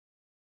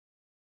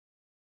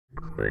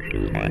Hello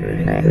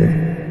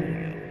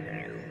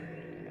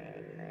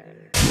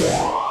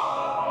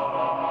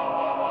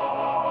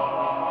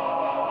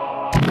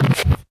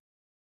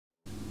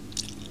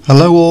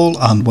all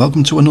and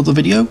welcome to another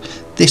video.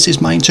 This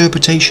is my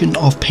interpretation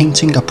of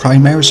painting a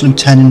Primaris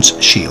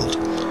Lieutenant's shield.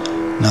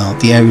 Now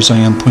the areas I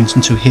am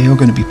pointing to here are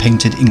going to be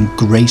painted in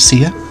grey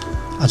cere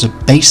as a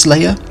base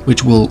layer,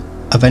 which will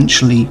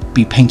eventually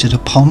be painted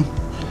upon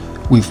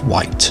with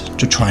white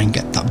to try and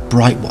get that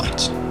bright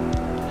white.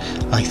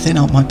 I thin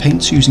out my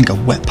paints using a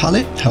wet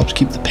palette, helps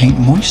keep the paint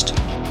moist.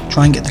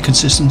 Try and get the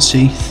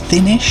consistency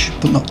thinnish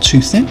but not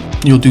too thin.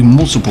 You'll do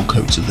multiple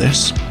coats of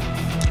this.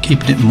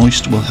 Keeping it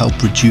moist will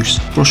help reduce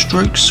brush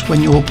strokes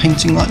when you're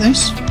painting like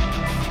this.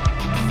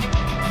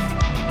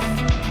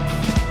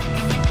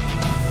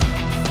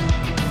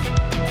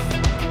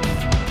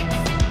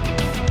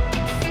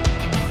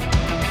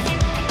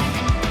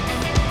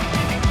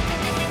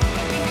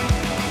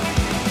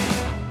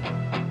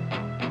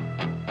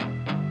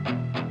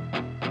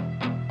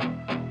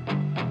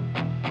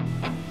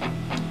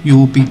 You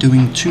will be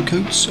doing 2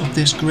 coats of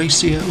this grey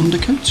cere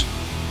undercoat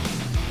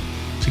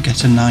to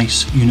get a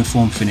nice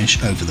uniform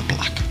finish over the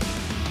black.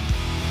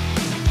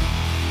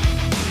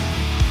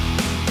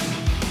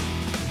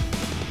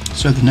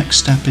 So the next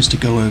step is to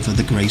go over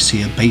the grey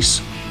cere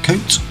base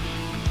coat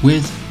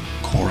with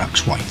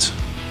Corax white.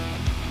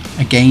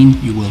 Again,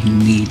 you will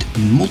need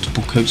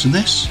multiple coats of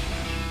this,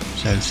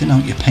 so thin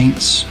out your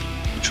paints,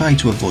 try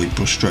to avoid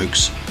brush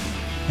strokes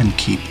and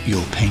keep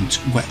your paint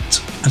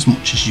wet as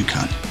much as you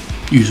can.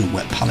 Use a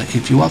wet palette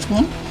if you have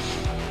one.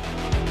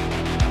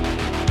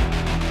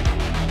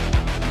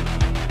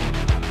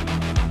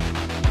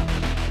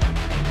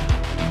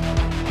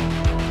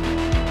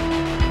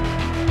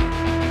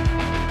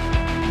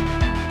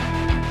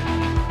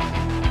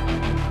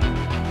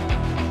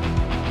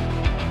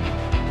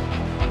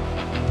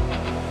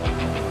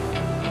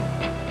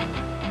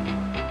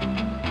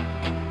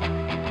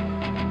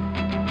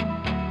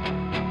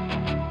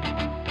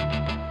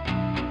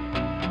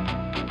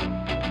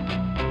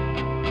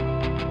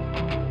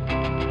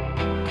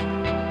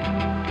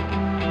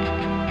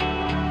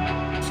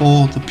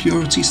 For the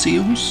purity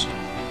seals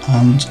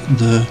and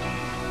the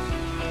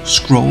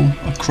scroll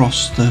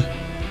across the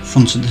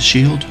front of the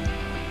shield,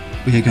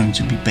 we are going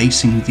to be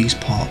basing these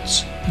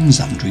parts in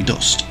Xandri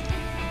dust.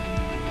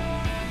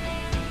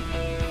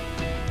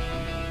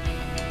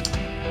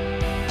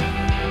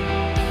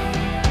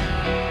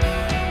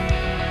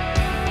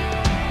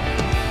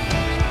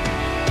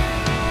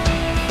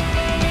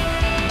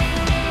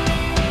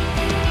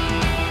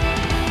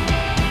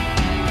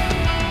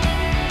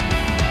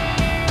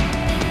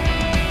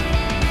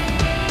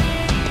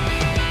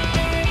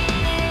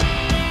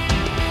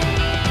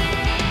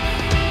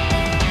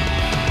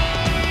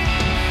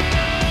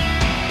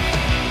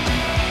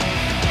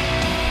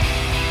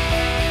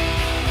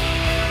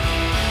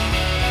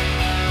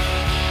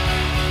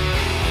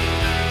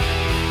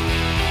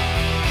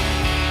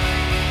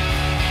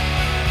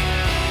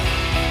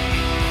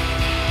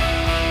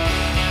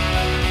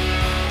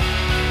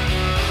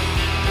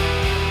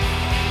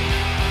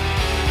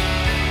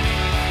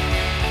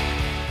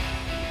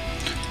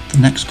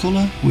 The next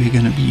colour we're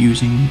going to be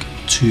using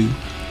to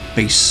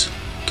base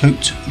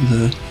coat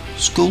the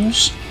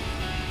skulls.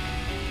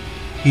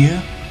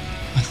 Here,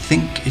 I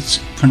think it's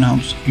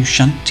pronounced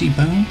Ushanti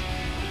bone,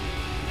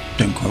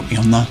 don't quote me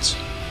on that,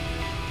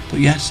 but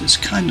yes, it's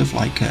kind of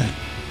like a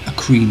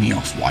creamy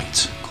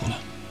off-white colour.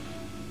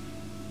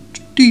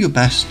 Do your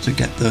best to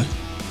get the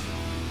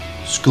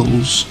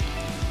skulls,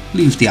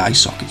 leave the eye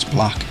sockets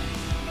black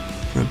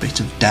for a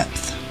bit of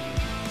depth.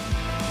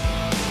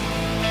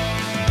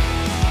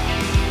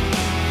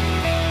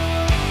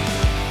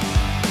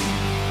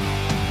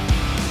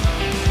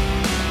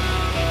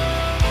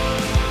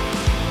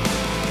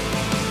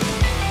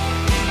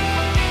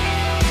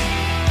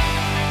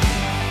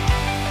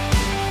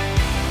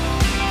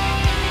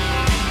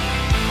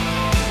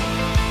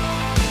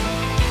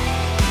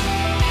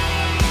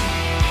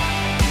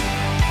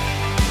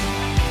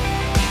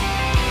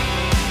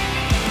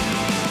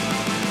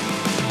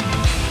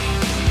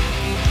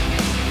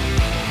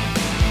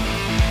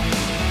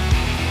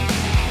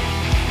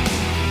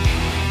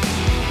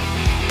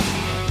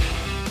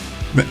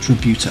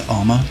 Retributor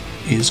armour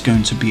is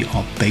going to be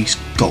our base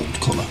gold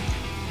colour.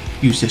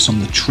 Use this on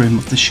the trim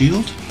of the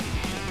shield.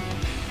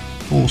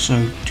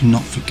 Also, do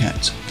not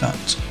forget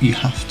that you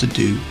have to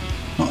do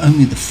not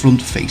only the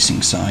front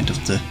facing side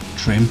of the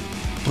trim,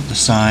 but the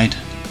side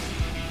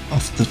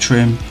of the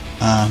trim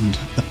and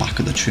the back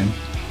of the trim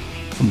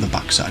from the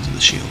back side of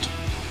the shield.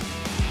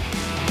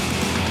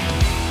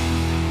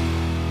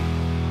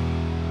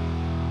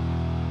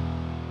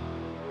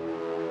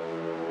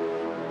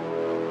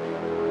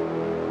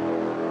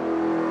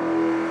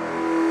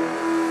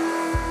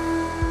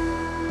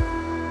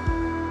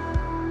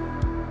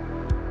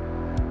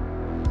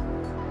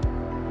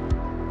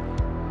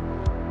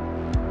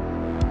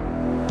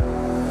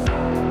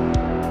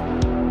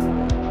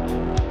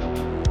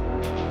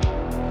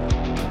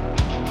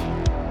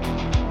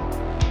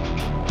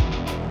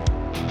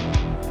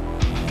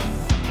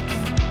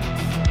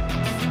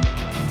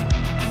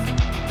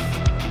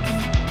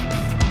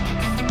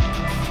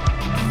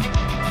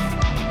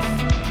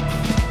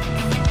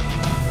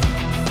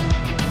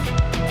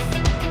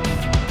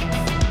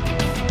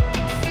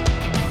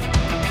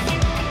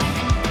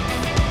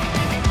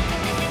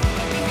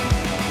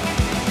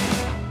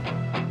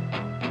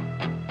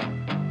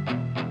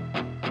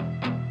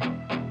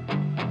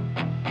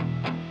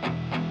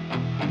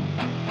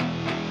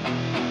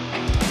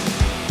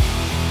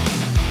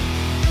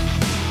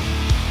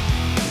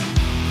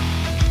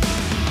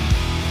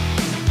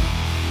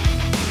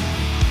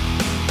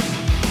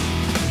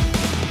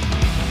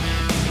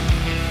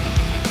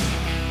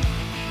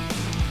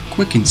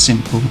 quick and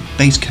simple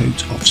base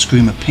coat of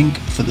Screamer Pink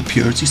for the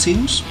Purity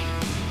seals.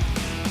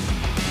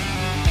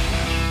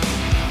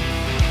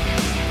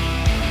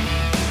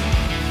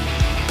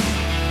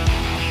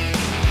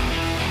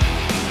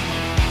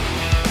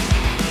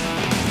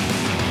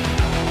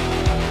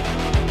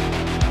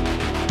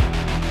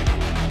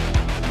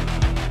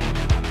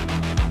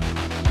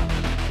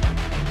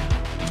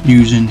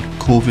 Using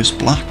Corvus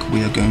Black,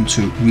 we are going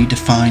to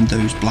redefine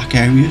those black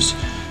areas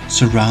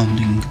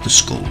surrounding the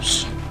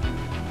skulls.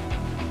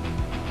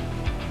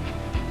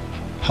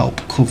 Help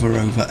cover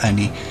over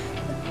any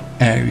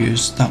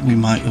areas that we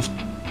might have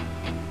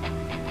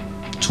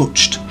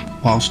touched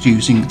whilst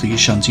using the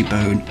Ashanti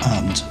Bone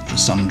and the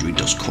Sandry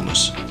Dust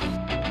colours.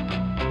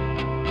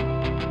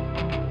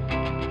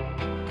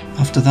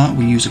 After that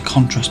we use a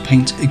contrast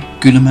paint, a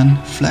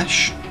Guilliman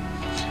Flesh.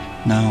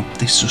 Now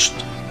this just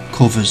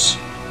covers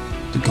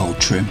the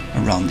gold trim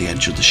around the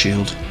edge of the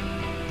shield,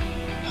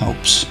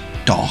 helps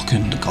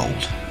darken the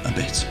gold a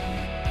bit.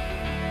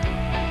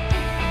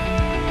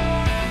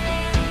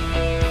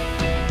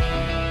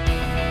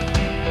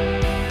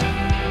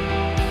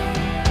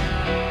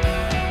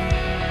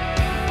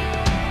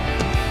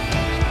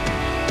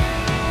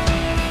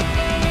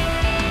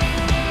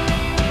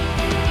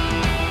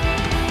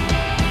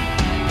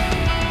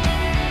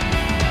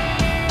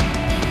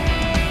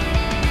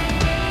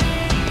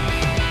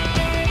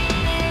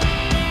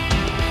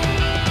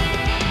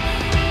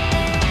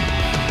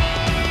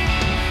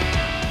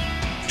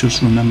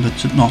 Just remember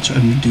to not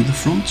only do the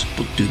front,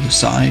 but do the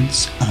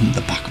sides and the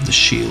back of the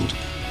shield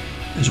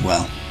as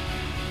well,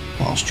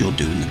 whilst you're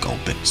doing the gold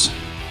bits.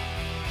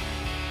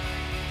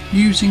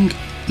 Using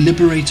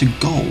Liberator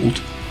Gold,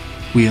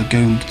 we are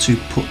going to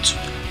put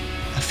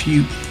a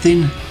few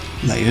thin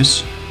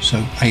layers,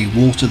 so I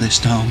water this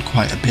down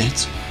quite a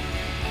bit,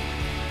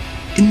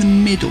 in the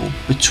middle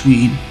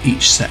between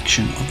each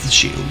section of the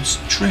shield's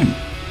trim.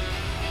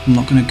 I'm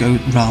not going to go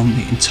round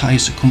the entire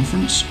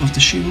circumference of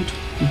the shield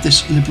with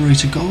this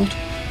Liberator Gold.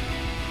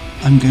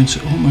 I'm going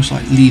to almost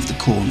like leave the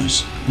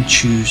corners and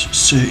choose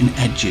certain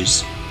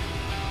edges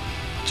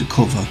to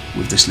cover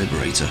with this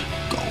Liberator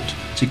Gold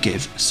to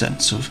give a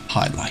sense of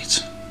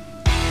highlight.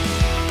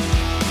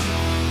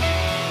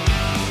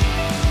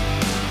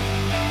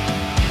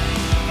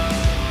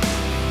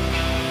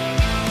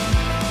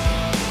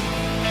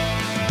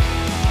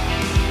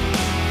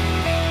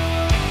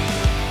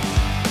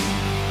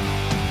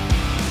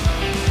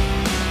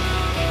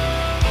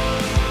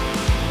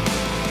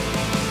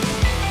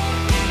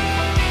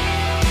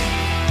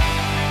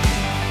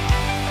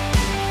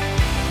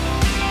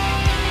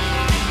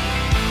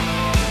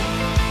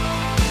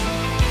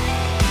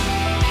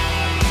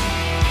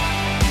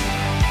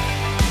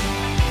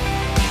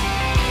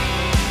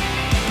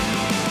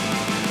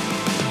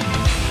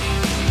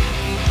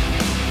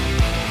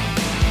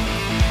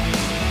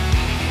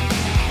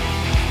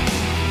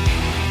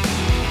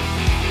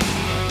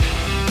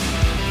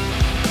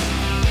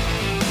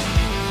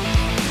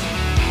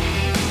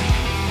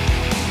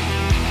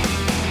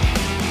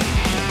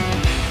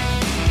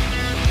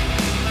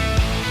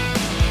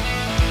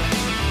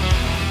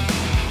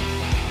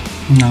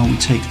 Now we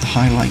take the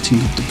highlighting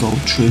of the gold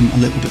trim a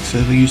little bit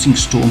further using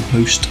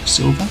Stormhost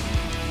Silver.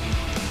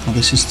 Now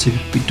this is to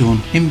be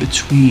done in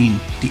between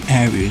the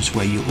areas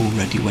where you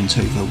already went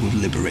over with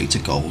Liberator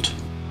Gold.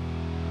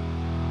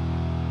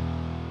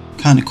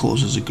 Kind of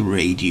causes a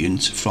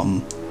gradient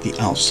from the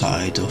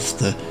outside of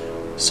the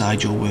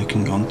side you're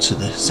working on to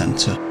the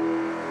centre.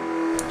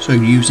 So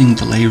using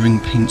the layering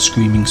paint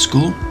Screaming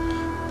Skull,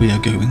 we are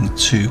going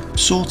to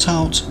sort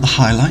out the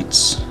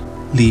highlights,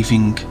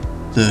 leaving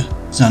the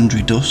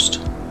Sandry Dust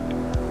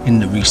in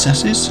the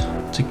recesses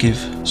to give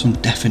some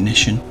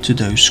definition to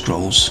those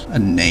scrolls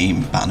and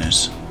name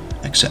banners,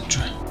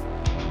 etc.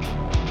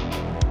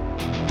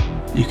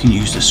 You can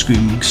use the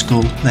Screaming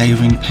Skull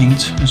layering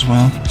paint as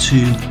well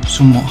to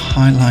somewhat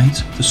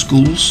highlight the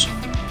skulls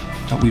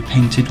that we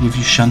painted with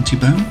Ashanti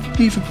Bone.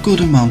 Leave a good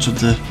amount of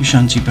the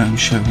Ashanti Bone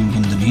showing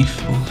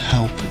underneath will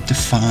help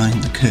define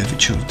the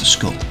curvature of the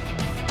skull.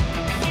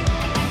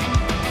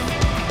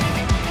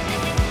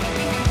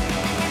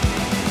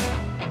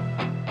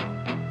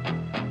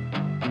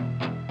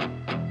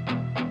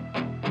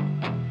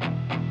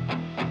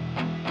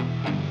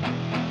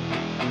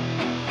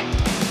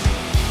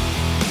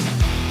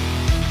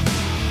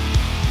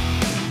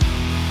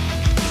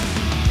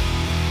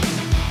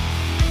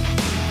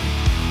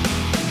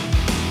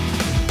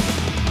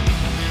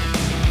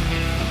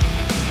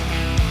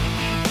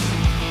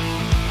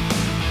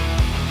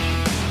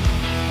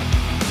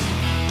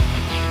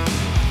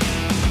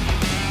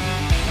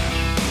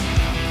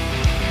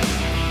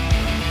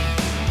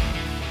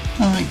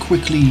 I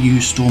quickly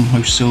use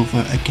Stormhost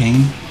Silver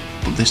again,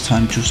 but this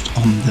time just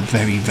on the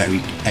very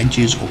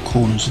edges or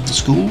corners of the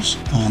skulls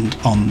and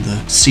on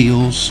the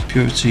seals,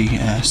 Purity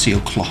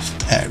seal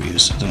cloth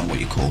areas, I don't know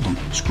what you call them,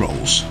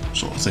 scrolls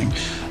sort of thing,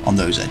 on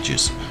those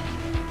edges.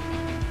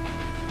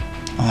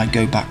 I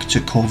go back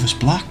to Corvus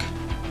Black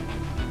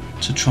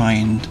to try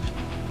and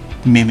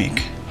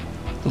mimic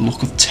the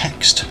look of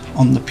text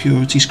on the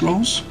Purity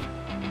scrolls.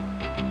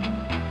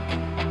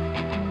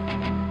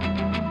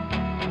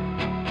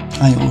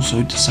 I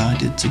also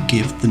decided to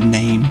give the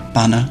name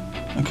banner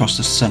across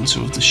the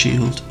centre of the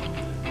shield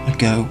a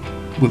go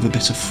with a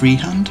bit of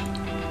freehand.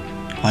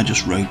 I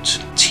just wrote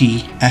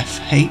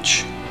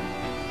TFH,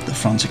 the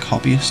Frantic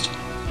Hobbyist.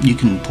 You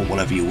can put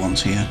whatever you want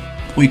here,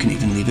 or you can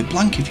even leave it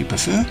blank if you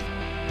prefer.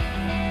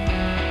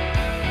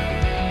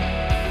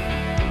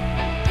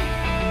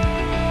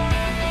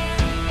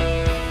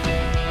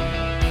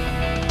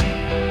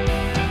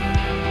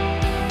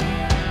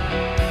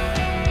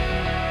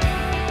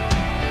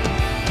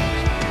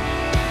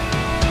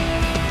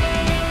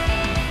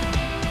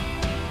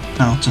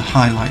 Now, to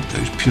highlight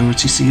those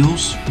purity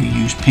seals, we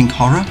use pink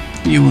horror.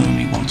 You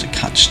only want to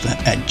catch the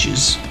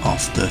edges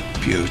of the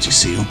purity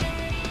seal,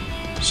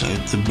 so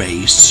the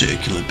raised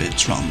circular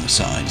bits around the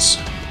sides.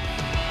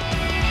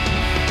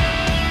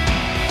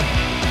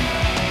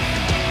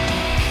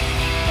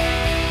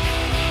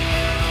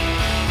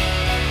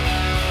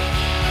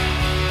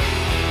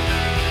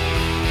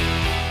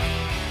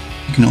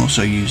 You can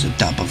also use a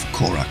dab of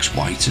Corax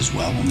white as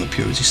well on the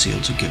purity seal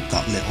to give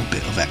that little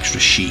bit of extra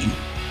sheen.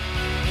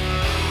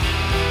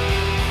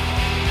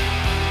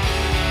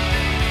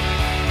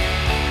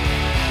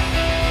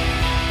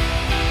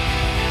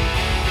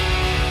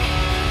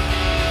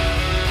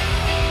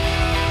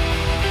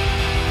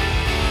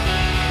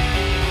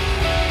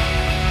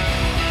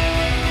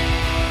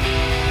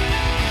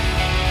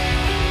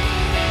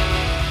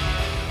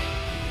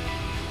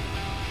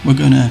 We're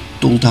going to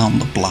dull down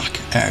the black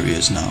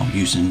areas now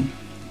using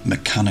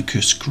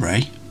Mechanicus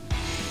Grey.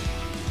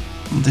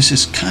 And this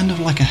is kind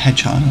of like a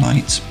hedge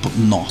highlight, but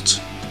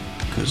not,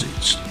 because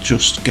it's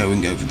just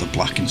going over the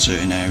black in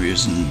certain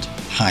areas and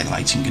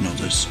highlighting in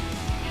others.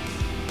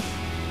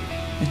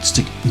 It's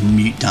to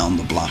mute down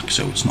the black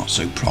so it's not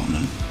so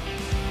prominent.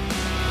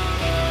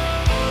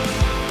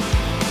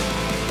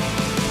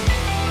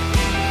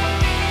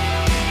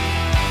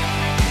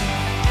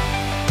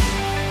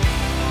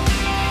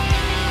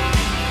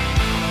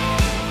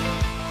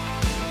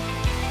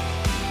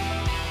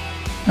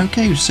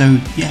 Okay, so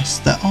yes,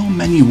 there are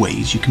many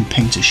ways you can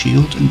paint a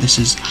shield, and this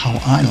is how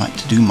I like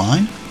to do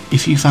mine.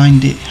 If you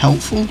find it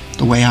helpful,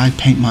 the way I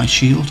paint my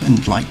shield,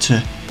 and like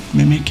to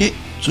mimic it,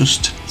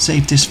 just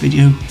save this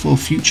video for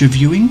future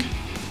viewing.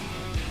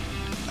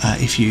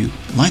 If you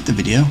like the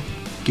video,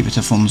 give it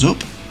a thumbs up.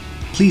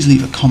 Please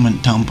leave a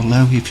comment down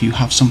below if you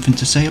have something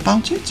to say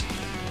about it.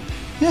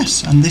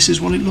 Yes, and this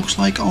is what it looks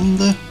like on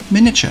the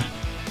miniature.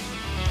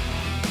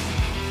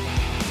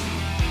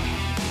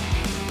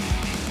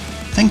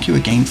 Thank you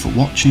again for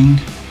watching,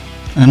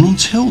 and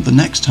until the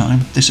next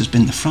time, this has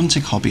been the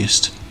Frantic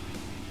Hobbyist.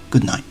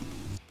 Good night.